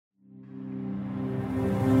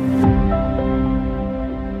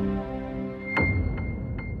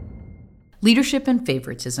Leadership and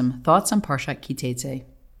favoritism, thoughts on Parshat Teitzei.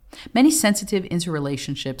 Many sensitive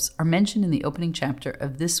interrelationships are mentioned in the opening chapter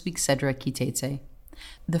of this week's Sedra Teitzei.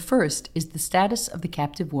 The first is the status of the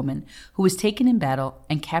captive woman who was taken in battle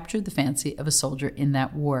and captured the fancy of a soldier in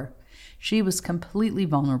that war. She was completely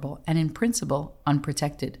vulnerable and, in principle,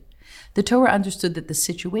 unprotected. The Torah understood that the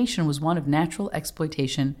situation was one of natural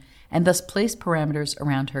exploitation and thus placed parameters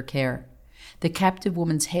around her care. The captive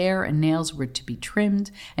woman's hair and nails were to be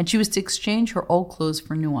trimmed, and she was to exchange her old clothes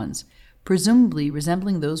for new ones, presumably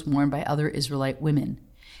resembling those worn by other Israelite women.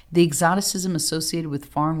 The exoticism associated with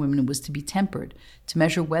foreign women was to be tempered to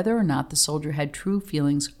measure whether or not the soldier had true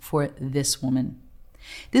feelings for this woman.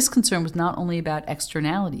 This concern was not only about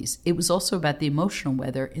externalities, it was also about the emotional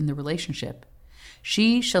weather in the relationship.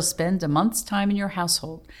 She shall spend a month's time in your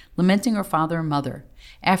household, lamenting her father and mother.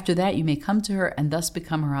 After that you may come to her and thus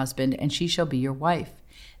become her husband, and she shall be your wife.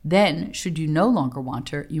 Then, should you no longer want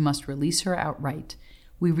her, you must release her outright.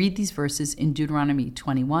 We read these verses in Deuteronomy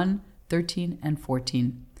 21, 13, and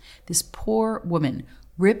 14. This poor woman,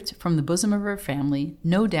 ripped from the bosom of her family,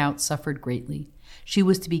 no doubt suffered greatly. She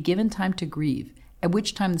was to be given time to grieve, at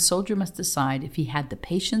which time the soldier must decide if he had the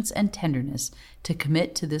patience and tenderness to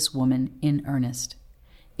commit to this woman in earnest.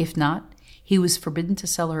 If not, he was forbidden to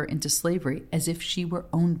sell her into slavery as if she were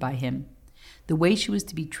owned by him. The way she was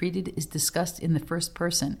to be treated is discussed in the first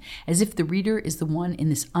person, as if the reader is the one in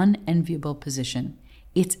this unenviable position.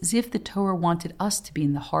 It's as if the Torah wanted us to be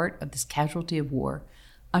in the heart of this casualty of war,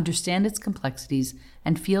 understand its complexities,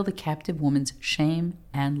 and feel the captive woman's shame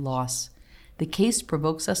and loss. The case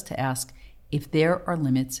provokes us to ask if there are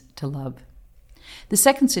limits to love. The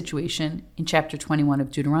second situation, in chapter 21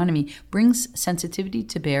 of Deuteronomy, brings sensitivity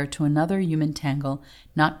to bear to another human tangle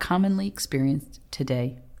not commonly experienced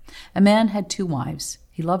today. A man had two wives.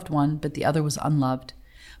 He loved one, but the other was unloved.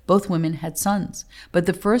 Both women had sons, but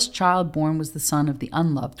the first child born was the son of the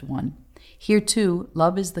unloved one. Here too,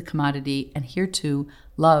 love is the commodity, and here too,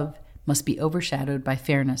 love must be overshadowed by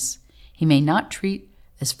fairness. He may not treat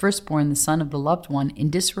as firstborn the son of the loved one in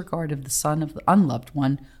disregard of the son of the unloved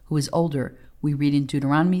one who is older, we read in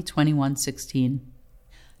Deuteronomy 21:16.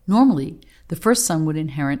 Normally, the first son would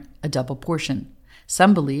inherit a double portion.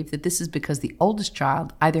 Some believe that this is because the oldest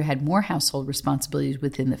child either had more household responsibilities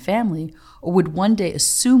within the family or would one day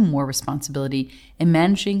assume more responsibility in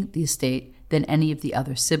managing the estate than any of the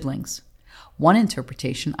other siblings. One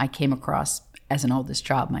interpretation I came across, as an oldest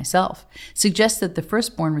child myself, suggests that the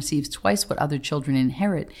firstborn receives twice what other children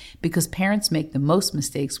inherit because parents make the most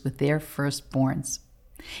mistakes with their firstborns.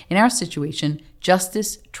 In our situation,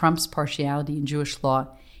 justice trumps partiality in Jewish law,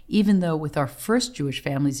 even though with our first Jewish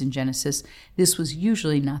families in Genesis, this was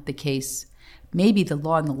usually not the case. Maybe the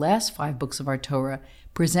law in the last 5 books of our Torah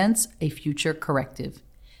presents a future corrective.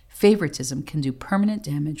 Favoritism can do permanent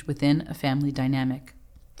damage within a family dynamic.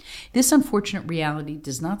 This unfortunate reality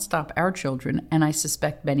does not stop our children, and I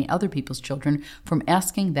suspect many other people's children, from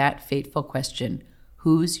asking that fateful question,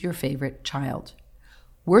 who's your favorite child?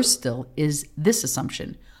 Worse still is this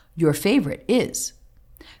assumption, your favorite is.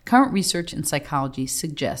 Current research in psychology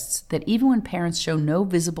suggests that even when parents show no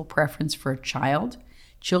visible preference for a child,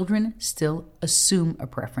 children still assume a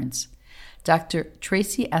preference. Dr.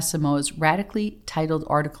 Tracy Asimov's radically titled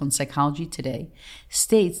article in Psychology Today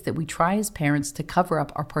states that we try as parents to cover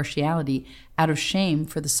up our partiality out of shame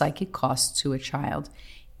for the psychic costs to a child,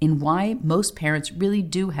 in why most parents really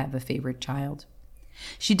do have a favorite child.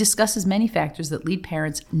 She discusses many factors that lead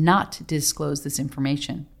parents not to disclose this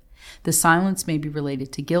information. The silence may be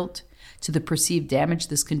related to guilt, to the perceived damage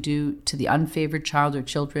this can do to the unfavored child or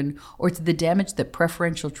children, or to the damage that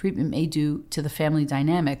preferential treatment may do to the family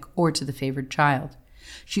dynamic or to the favored child.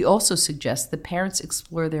 She also suggests that parents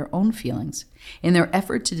explore their own feelings. In their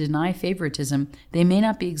effort to deny favoritism, they may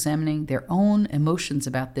not be examining their own emotions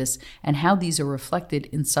about this and how these are reflected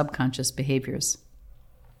in subconscious behaviors.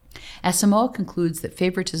 Asimov concludes that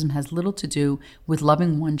favoritism has little to do with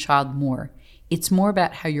loving one child more. It's more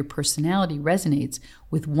about how your personality resonates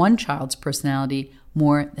with one child's personality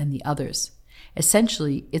more than the others.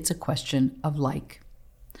 Essentially, it's a question of like.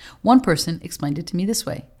 One person explained it to me this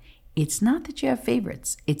way. It's not that you have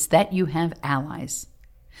favorites, it's that you have allies.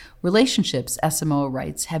 Relationships, Asimov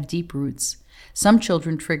writes, have deep roots. Some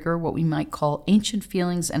children trigger what we might call ancient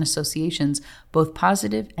feelings and associations, both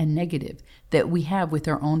positive and negative, that we have with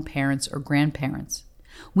our own parents or grandparents.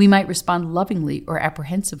 We might respond lovingly or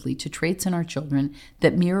apprehensively to traits in our children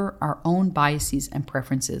that mirror our own biases and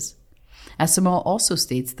preferences. Asimov also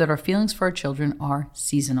states that our feelings for our children are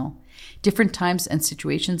seasonal. Different times and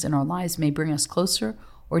situations in our lives may bring us closer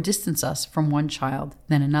or distance us from one child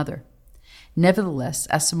than another. Nevertheless,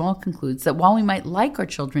 Asamoah concludes that while we might like our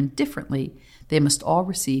children differently, they must all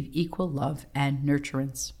receive equal love and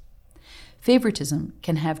nurturance. Favoritism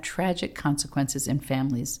can have tragic consequences in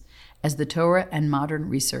families, as the Torah and modern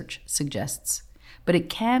research suggests, but it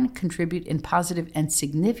can contribute in positive and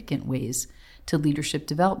significant ways to leadership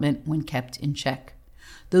development when kept in check.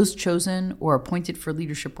 Those chosen or appointed for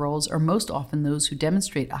leadership roles are most often those who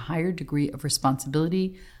demonstrate a higher degree of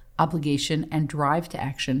responsibility, obligation, and drive to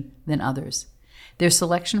action than others. Their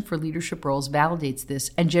selection for leadership roles validates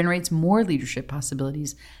this and generates more leadership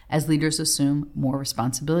possibilities as leaders assume more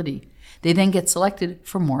responsibility. They then get selected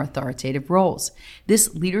for more authoritative roles.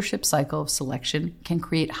 This leadership cycle of selection can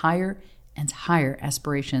create higher and higher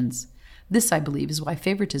aspirations. This, I believe, is why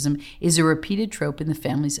favoritism is a repeated trope in the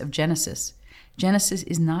families of Genesis. Genesis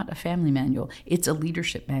is not a family manual, it's a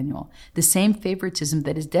leadership manual. The same favoritism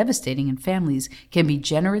that is devastating in families can be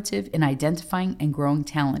generative in identifying and growing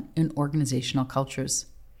talent in organizational cultures.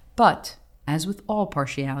 But, as with all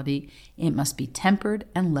partiality, it must be tempered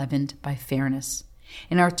and leavened by fairness.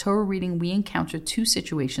 In our Torah reading, we encounter two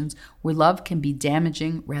situations where love can be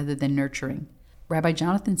damaging rather than nurturing. Rabbi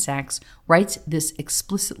Jonathan Sacks writes this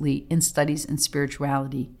explicitly in Studies in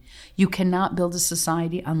Spirituality. You cannot build a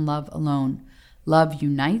society on love alone. Love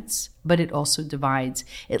unites, but it also divides.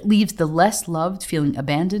 It leaves the less loved feeling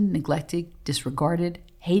abandoned, neglected, disregarded,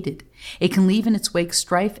 hated. It can leave in its wake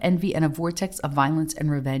strife, envy, and a vortex of violence and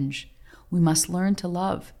revenge. We must learn to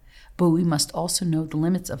love, but we must also know the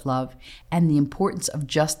limits of love and the importance of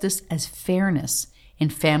justice as fairness in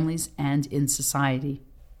families and in society.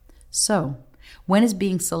 So, when is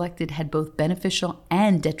being selected had both beneficial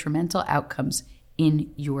and detrimental outcomes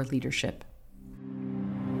in your leadership?